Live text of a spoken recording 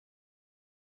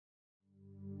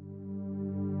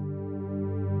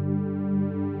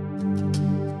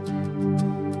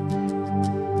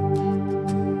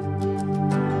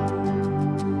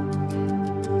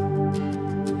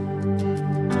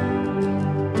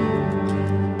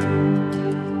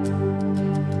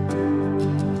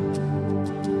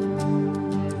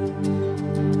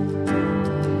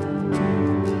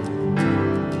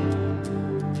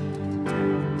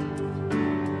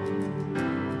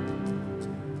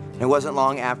And it wasn't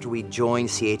long after we joined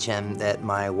CHM that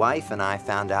my wife and I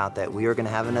found out that we were going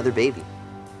to have another baby.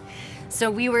 So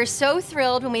we were so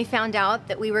thrilled when we found out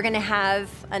that we were going to have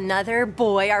another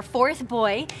boy, our fourth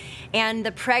boy, and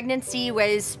the pregnancy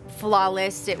was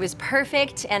flawless. It was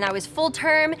perfect, and I was full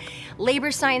term.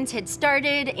 Labor signs had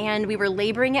started, and we were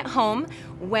laboring at home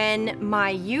when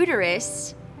my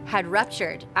uterus had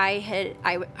ruptured.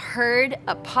 I heard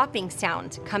a popping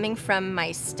sound coming from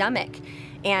my stomach,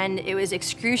 and it was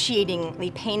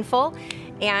excruciatingly painful,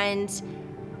 and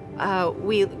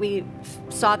we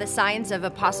saw the signs of a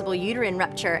possible uterine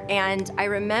rupture, and I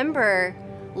remember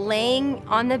laying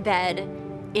on the bed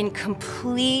in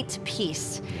complete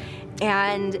peace,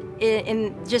 and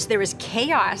there was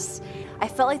chaos. I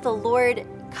felt like the Lord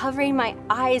covering my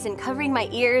eyes and covering my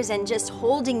ears and just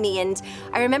holding me, and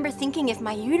I remember thinking if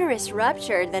my uterus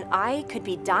ruptured, then I could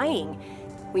be dying.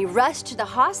 We rushed to the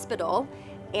hospital,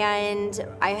 and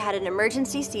I had an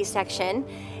emergency C-section,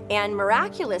 and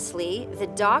miraculously, the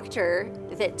doctor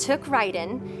that took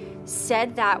Ryden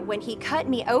said that when he cut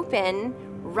me open,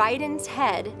 Ryden's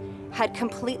head had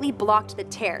completely blocked the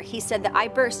tear. He said that I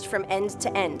burst from end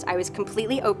to end. I was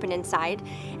completely open inside,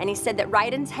 and he said that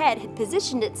Ryden's head had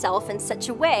positioned itself in such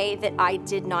a way that I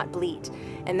did not bleed,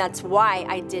 and that's why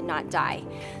I did not die.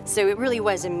 So it really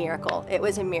was a miracle. It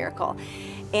was a miracle.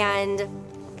 And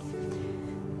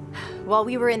while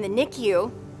we were in the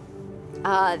NICU,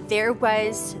 there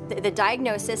was the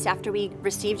diagnosis after we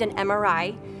received an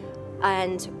MRI,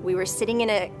 and we were sitting in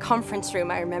a conference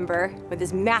room, I remember, with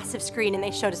this massive screen, and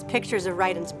they showed us pictures of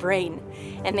Ryden's brain,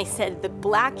 and they said the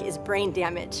black is brain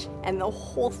damage, and the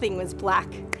whole thing was black.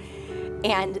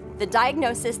 And the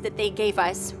diagnosis that they gave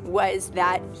us was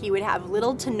that he would have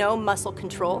little to no muscle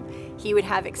control, he would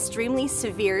have extremely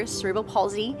severe cerebral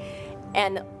palsy,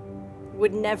 and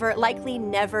would likely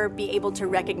never be able to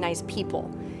recognize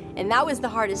people. And that was the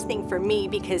hardest thing for me,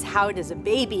 because how does a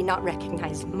baby not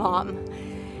recognize mom?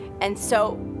 And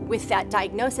so with that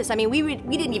diagnosis, I mean, we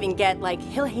didn't even get like,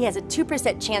 he has a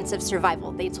 2% chance of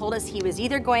survival. They told us he was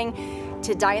either going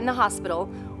to die in the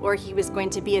hospital or he was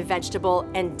going to be a vegetable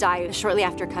and die shortly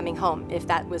after coming home, if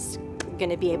that was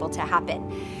gonna be able to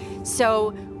happen.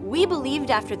 So we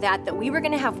believed after that we were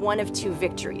gonna have one of two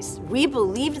victories. We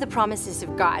believed the promises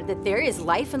of God, that there is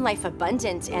life and life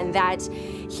abundant, and that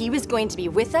he was going to be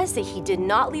with us, that he did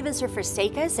not leave us or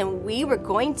forsake us, and we were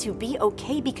going to be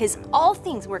okay, because all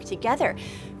things work together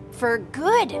for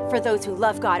good for those who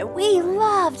love God. We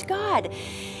loved God.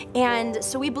 And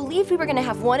so we believed we were gonna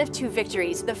have one of two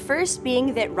victories. The first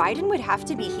being that Ryden would have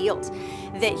to be healed.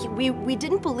 That we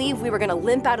didn't believe we were gonna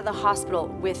limp out of the hospital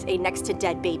with a next to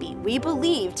dead baby. We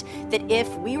believed that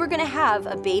if we were gonna have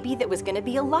a baby that was gonna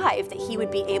be alive, that he would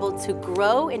be able to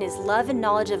grow in his love and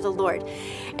knowledge of the Lord.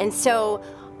 And so,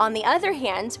 on the other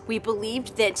hand, we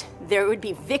believed that there would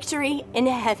be victory in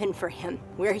heaven for him,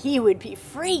 where he would be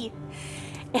free.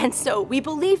 And so we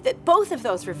believed that both of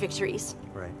those were victories.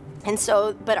 Right. And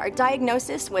so, but our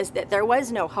diagnosis was that there was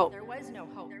no hope. There was no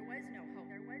hope. There was no hope.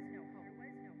 There was no hope.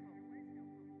 There was no hope. There was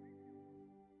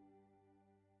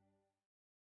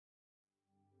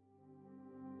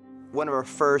no hope. One of our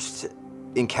first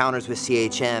encounters with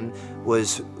CHM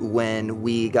was when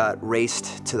we got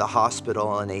raced to the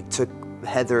hospital, and they took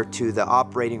Heather to the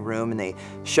operating room, and they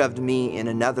shoved me in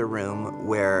another room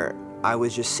where I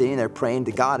was just sitting there praying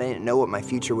to God. I didn't know what my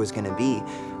future was going to be.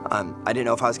 I didn't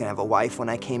know if I was going to have a wife when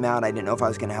I came out. I didn't know if I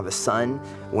was going to have a son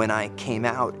when I came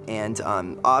out. And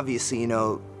obviously, you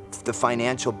know, the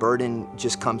financial burden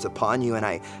just comes upon you. And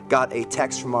I got a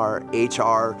text from our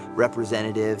HR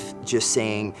representative just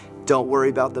saying, "Don't worry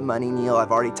about the money, Neil.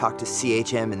 I've already talked to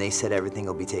CHM, and they said everything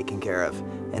will be taken care of."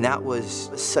 And that was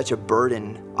such a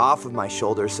burden off of my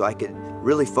shoulders, so I could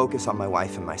really focus on my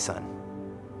wife and my son.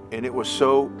 And it was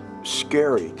so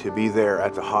scary to be there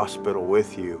at the hospital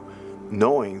with you,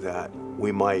 knowing that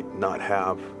we might not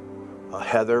have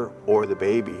Heather or the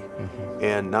baby. Mm-hmm.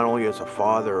 And not only as a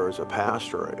father or as a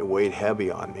pastor, it weighed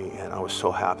heavy on me, and I was so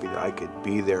happy that I could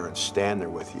be there and stand there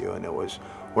with you. And it was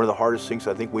one of the hardest things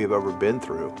I think we've ever been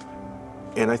through.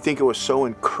 And I think it was so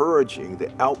encouraging, the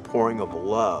outpouring of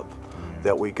love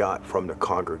that we got from the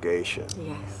congregation.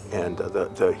 Yes. And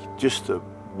just the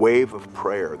wave of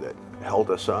prayer that held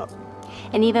us up.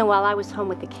 And even while I was home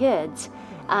with the kids,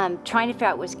 trying to figure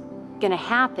out what was going to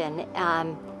happen,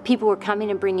 people were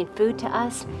coming and bringing food to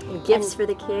us. And gifts for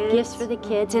the kids. Gifts for the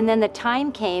kids. And then the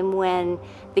time came when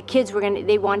the kids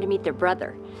they wanted to meet their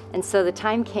brother. And so the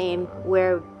time came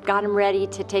where got them ready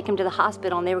to take them to the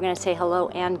hospital, and they were going to say hello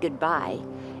and goodbye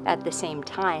at the same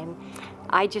time.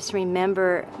 I just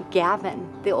remember Gavin,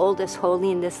 the oldest,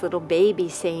 holding this little baby,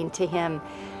 saying to him,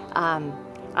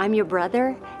 "I'm your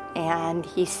brother, And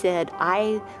he said,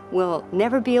 I will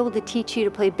never be able to teach you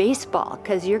to play baseball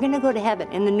because you're going to go to heaven.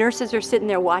 And the nurses are sitting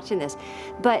there watching this.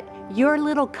 But your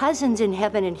little cousin's in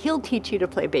heaven and he'll teach you to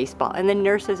play baseball. And the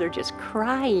nurses are just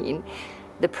crying.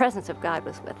 The presence of God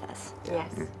was with us.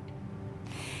 Yes.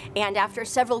 And after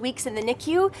several weeks in the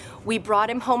NICU, we brought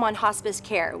him home on hospice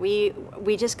care. We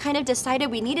just kind of decided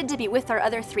we needed to be with our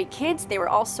other 3 kids. They were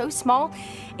all so small.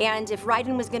 And if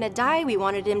Ryden was going to die, we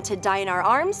wanted him to die in our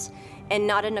arms and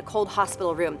not in a cold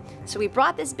hospital room. So we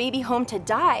brought this baby home to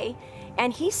die,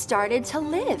 and he started to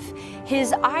live.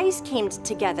 His eyes came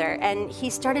together, and he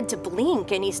started to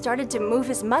blink, and he started to move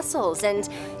his muscles. And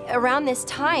around this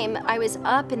time, I was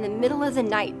up in the middle of the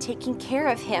night taking care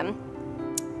of him,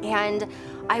 and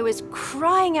I was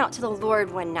crying out to the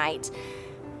Lord one night,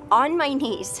 on my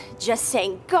knees, just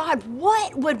saying, God,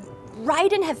 what would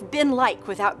Ryden have been like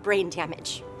without brain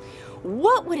damage?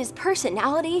 What would his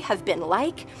personality have been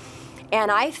like? And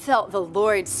I felt the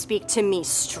Lord speak to me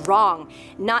strong,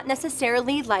 not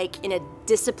necessarily like in a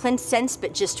disciplined sense,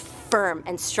 but just firm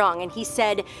and strong. And he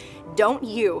said, don't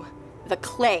you, the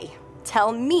clay,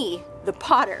 tell me, the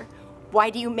potter, why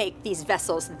do you make these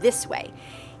vessels this way?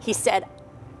 He said,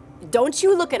 don't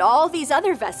you look at all these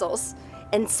other vessels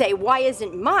and say, why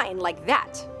isn't mine like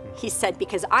that? He said,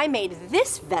 because I made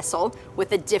this vessel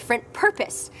with a different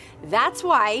purpose. That's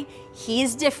why he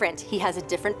is different. He has a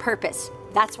different purpose.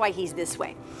 That's why he's this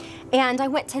way. And I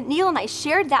went to Neil and I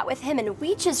shared that with him, and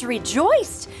we just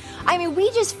rejoiced. I mean,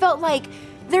 we just felt like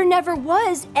there never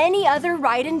was any other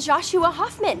Ryden Joshua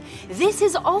Hoffman. This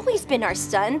has always been our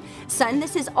son.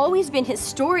 This has always been his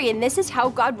story, and this is how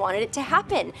God wanted it to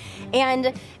happen.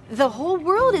 And the whole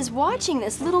world is watching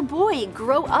this little boy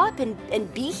grow up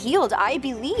and be healed. I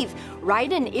believe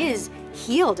Ryden is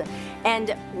healed.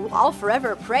 And we'll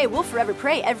forever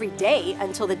pray every day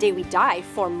until the day we die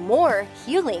for more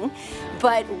healing.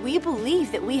 But we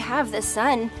believe that we have the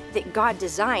son that God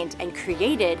designed and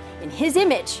created in his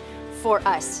image for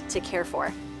us to care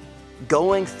for.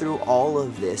 Going through all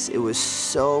of this, it was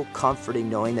so comforting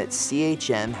knowing that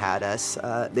CHM had us,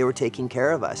 they were taking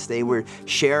care of us. They were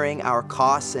sharing our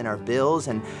costs and our bills,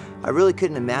 and I really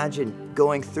couldn't imagine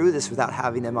going through this without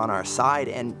having them on our side.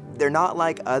 And they're not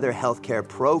like other healthcare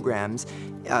programs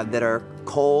that are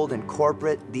cold and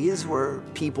corporate. These were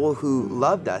people who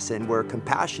loved us and were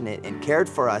compassionate and cared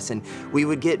for us, and we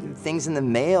would get things in the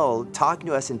mail talking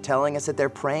to us and telling us that they're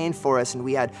praying for us, and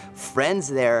we had friends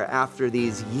there after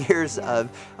these years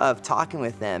of talking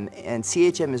with them, and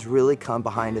CHM has really come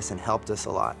behind us and helped us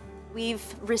a lot. We've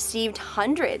received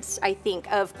hundreds, I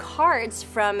think, of cards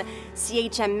from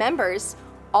CHM members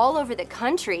all over the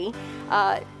country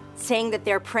saying that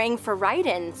they're praying for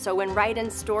Ryden. So when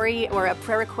Ryden's story or a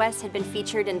prayer request had been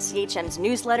featured in CHM's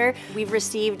newsletter, we've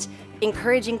received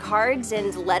encouraging cards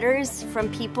and letters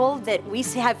from people that we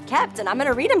have kept, and I'm going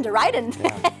to read them to Ryden.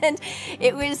 Yeah. And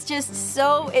it was just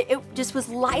so, it just was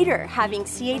lighter having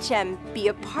CHM be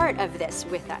a part of this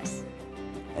with us.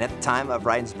 And at the time of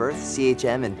Ryden's birth,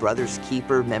 CHM and Brothers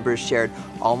Keeper members shared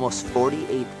almost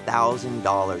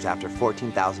 $48,000 after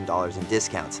 $14,000 in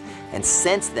discounts. And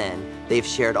since then, they've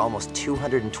shared almost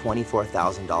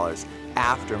 $224,000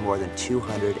 after more than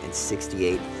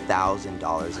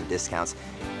 $268,000 in discounts.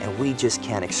 And we just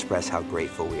can't express how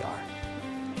grateful we are.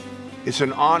 It's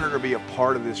an honor to be a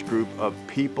part of this group of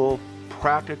people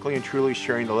practically and truly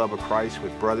sharing the love of Christ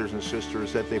with brothers and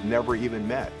sisters that they've never even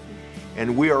met.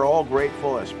 And we are all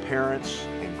grateful as parents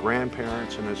and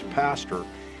grandparents and as pastor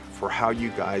for how you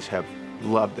guys have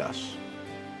loved us.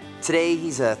 Today,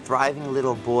 he's a thriving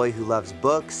little boy who loves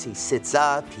books. He sits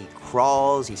up, he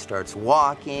crawls, he starts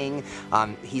walking.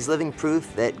 He's living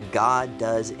proof that God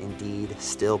does indeed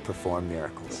still perform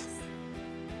miracles.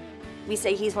 We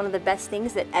say he's one of the best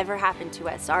things that ever happened to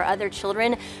us. Our other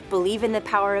children believe in the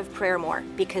power of prayer more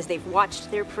because they've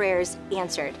watched their prayers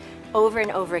answered over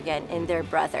and over again in their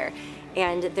brother.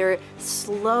 And they're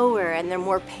slower, and they're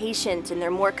more patient, and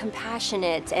they're more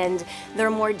compassionate, and they're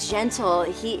more gentle.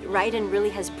 Ryden really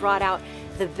has brought out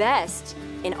the best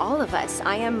in all of us.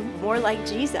 I am more like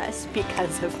Jesus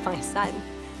because of my son.